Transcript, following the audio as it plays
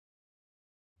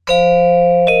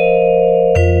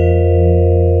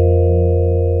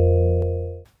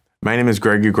My name is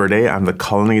Gregory Gourdet. I'm the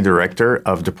Culinary Director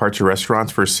of Departure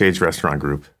Restaurants for Sage Restaurant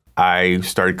Group. I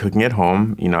started cooking at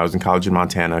home. I was in college in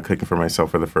Montana, cooking for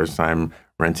myself for the first time,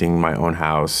 renting my own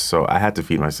house. So I had to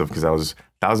feed myself because I was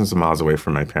thousands of miles away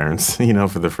from my parents,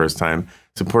 for the first time,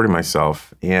 supporting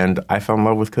myself. And I fell in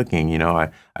love with cooking.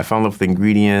 I fell in love with the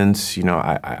ingredients.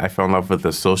 I fell in love with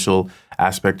the social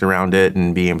aspect around it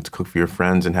and being able to cook for your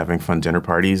friends and having fun dinner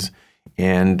parties.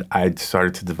 And I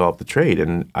started to develop the trade,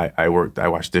 and I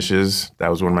washed dishes. That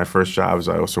was one of my first jobs.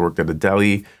 I also worked at a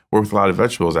deli, worked with a lot of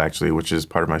vegetables actually, which is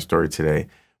part of my story today.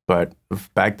 But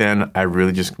back then, I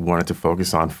really just wanted to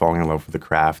focus on falling in love with the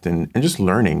craft and just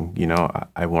learning.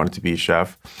 I wanted to be a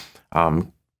chef.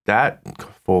 That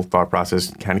full thought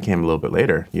process kind of came a little bit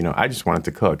later. I just wanted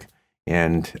to cook.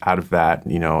 And out of that,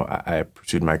 I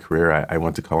pursued my career. I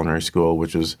went to culinary school,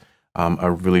 which was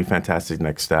a really fantastic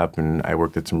next step. And I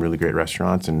worked at some really great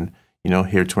restaurants. And,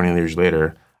 here 20 years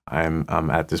later, I'm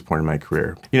at this point in my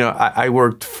career. I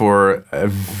worked for a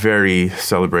very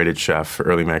celebrated chef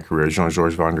early in my career,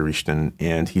 Jean-Georges van der Richten,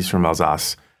 and he's from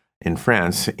Alsace in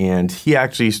France. And he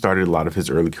actually started a lot of his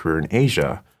early career in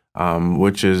Asia,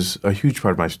 which is a huge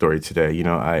part of my story today.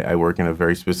 I work in a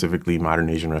very specifically modern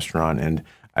Asian restaurant, and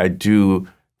I do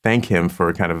thank him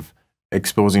for kind of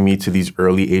exposing me to these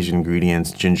early Asian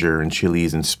ingredients, ginger and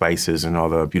chilies and spices and all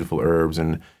the beautiful herbs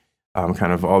and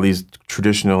kind of all these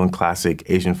traditional and classic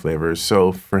Asian flavors.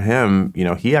 So for him,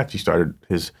 he actually started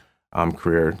his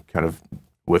career kind of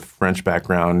with French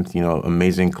background,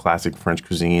 amazing classic French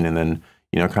cuisine, and then,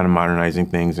 kind of modernizing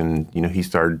things. And, he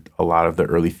started a lot of the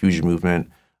early fusion movement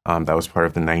that was part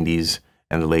of the 90s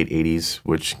and the late 80s,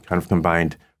 which kind of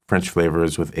combined French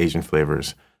flavors with Asian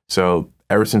flavors. So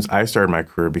ever since I started my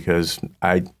career, because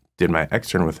I did my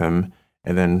extern with him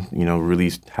and then,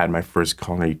 really had my first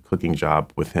culinary cooking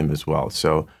job with him as well.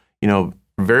 So,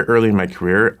 very early in my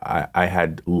career, I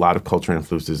had a lot of cultural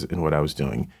influences in what I was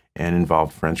doing and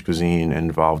involved French cuisine and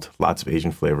involved lots of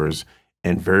Asian flavors.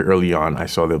 And very early on, I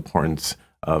saw the importance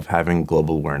of having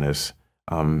global awareness.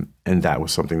 And that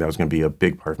was something that was going to be a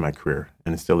big part of my career,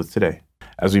 and it still is today.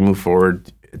 As we move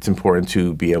forward, it's important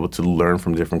to be able to learn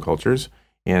from different cultures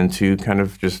and to kind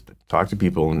of just talk to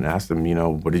people and ask them,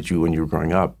 what did you when you were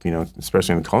growing up?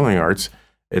 Especially in the culinary arts,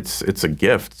 it's a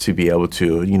gift to be able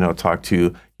to, talk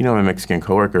to, my Mexican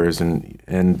coworkers and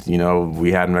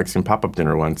we had a Mexican pop-up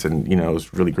dinner once, and, it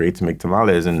was really great to make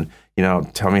tamales, and,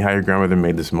 tell me how your grandmother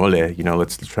made this mole,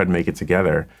 let's try to make it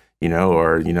together,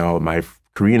 or, my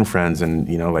Korean friends and,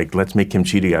 let's make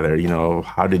kimchi together.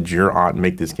 How did your aunt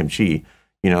make this kimchi?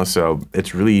 So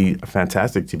it's really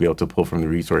fantastic to be able to pull from the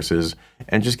resources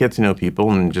and just get to know people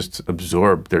and just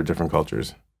absorb their different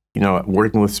cultures.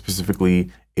 Working with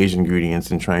specifically Asian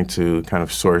ingredients and trying to kind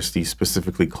of source these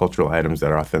specifically cultural items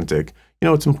that are authentic,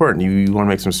 it's important. You want to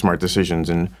make some smart decisions,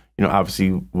 and,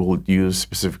 obviously we'll use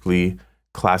specifically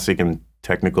classic and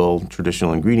technical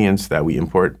traditional ingredients that we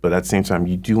import, but at the same time,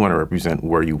 you do want to represent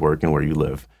where you work and where you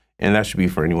live. And that should be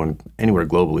for anyone, anywhere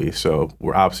globally. So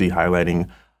we're obviously highlighting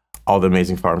all the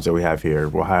amazing farms that we have here.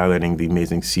 We're highlighting the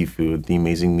amazing seafood, the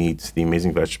amazing meats, the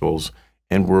amazing vegetables,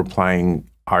 and we're applying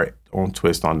our own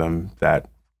twist on them that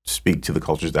speak to the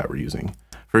cultures that we're using.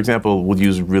 For example, we'll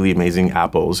use really amazing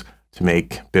apples to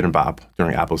make bibimbap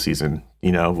during apple season.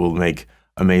 We'll make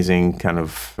amazing kind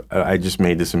of, I just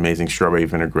made this amazing strawberry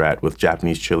vinaigrette with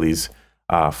Japanese chilies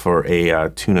for a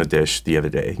tuna dish the other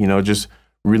day. Just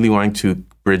really wanting to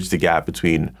bridge the gap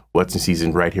between what's in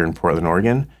season right here in Portland,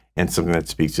 Oregon, and something that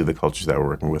speaks to the cultures that we're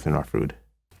working with in our food.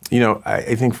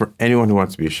 I think for anyone who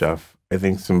wants to be a chef, I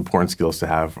think some important skills to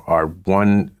have are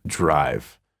 1,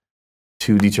 drive,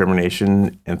 2,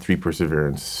 determination, and 3,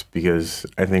 perseverance, because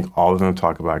I think all of them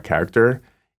talk about character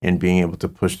and being able to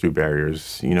push through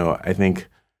barriers. I think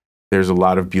there's a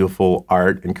lot of beautiful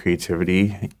art and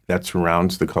creativity that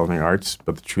surrounds the culinary arts,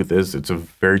 but the truth is it's a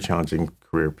very challenging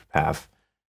career path.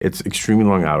 It's extremely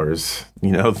long hours.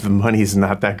 The money's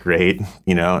not that great,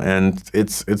 and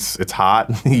it's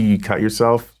hot. You cut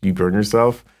yourself, you burn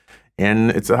yourself,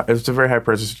 and it's a very high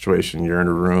pressure situation. You're in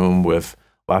a room with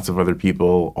lots of other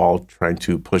people, all trying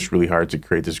to push really hard to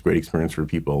create this great experience for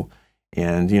people.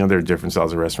 And there are different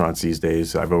styles of restaurants these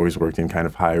days. I've always worked in kind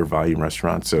of higher volume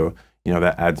restaurants, so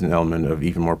that adds an element of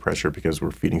even more pressure because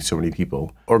we're feeding so many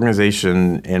people.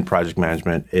 Organization and project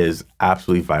management is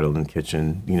absolutely vital in the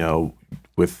kitchen.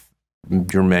 With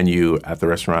your menu at the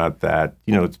restaurant that,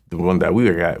 the one that we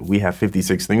were at, we have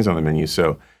 56 things on the menu.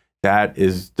 So that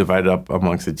is divided up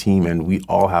amongst the team, and we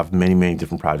all have many, many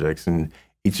different projects, and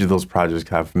each of those projects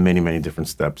have many, many different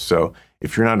steps. So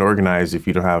if you're not organized, if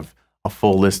you don't have a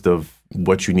full list of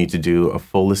what you need to do, a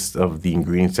full list of the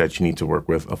ingredients that you need to work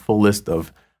with, a full list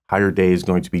of how your day is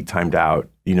going to be timed out.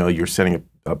 You know, you're setting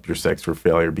up your sex for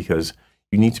failure because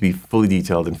you need to be fully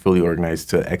detailed and fully organized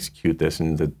to execute this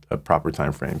in a proper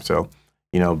time frame. So,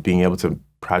 you know, being able to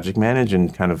project manage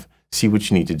and kind of see what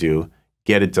you need to do,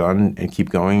 get it done, and keep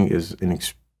going is an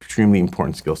extremely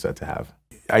important skill set to have.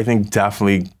 I think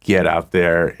definitely get out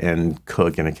there and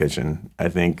cook in a kitchen. I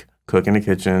think cook in a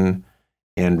kitchen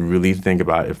and really think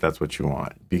about if that's what you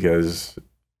want, because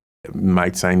it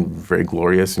might sound very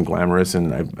glorious and glamorous,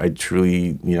 and I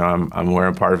truly, you know, I'm aware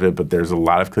I'm part of it, but there's a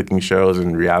lot of cooking shows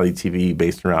and reality TV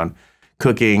based around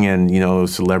cooking and, you know,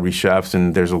 celebrity chefs,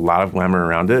 and there's a lot of glamour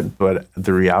around it, but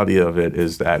the reality of it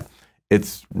is that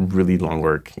it's really long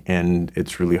work and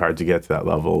it's really hard to get to that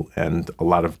level, and a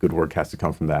lot of good work has to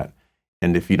come from that.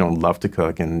 And if you don't love to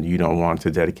cook and you don't want to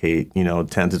dedicate, you know,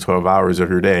 10 to 12 hours of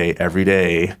your day every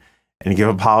day and give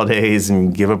up holidays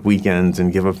and give up weekends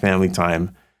and give up family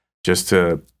time just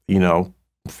to, you know,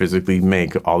 physically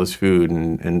make all this food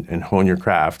and hone your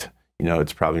craft, you know,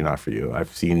 it's probably not for you. I've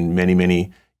seen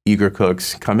many eager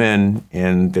cooks come in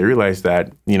and they realize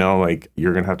that, you know, like,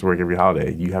 you're going to have to work every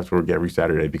holiday. You have to work every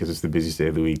Saturday because it's the busiest day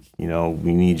of the week. You know,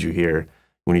 we need you here.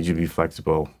 We need you to be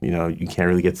flexible. You know, you can't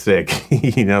really get sick,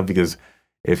 you know, because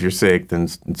if you're sick, then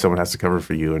someone has to cover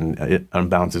for you, and it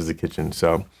unbalances the kitchen.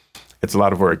 So it's a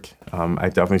lot of work. I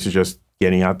definitely suggest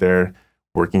getting out there,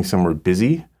 working somewhere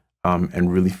busy,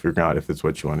 and really figuring out if it's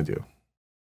what you want to do.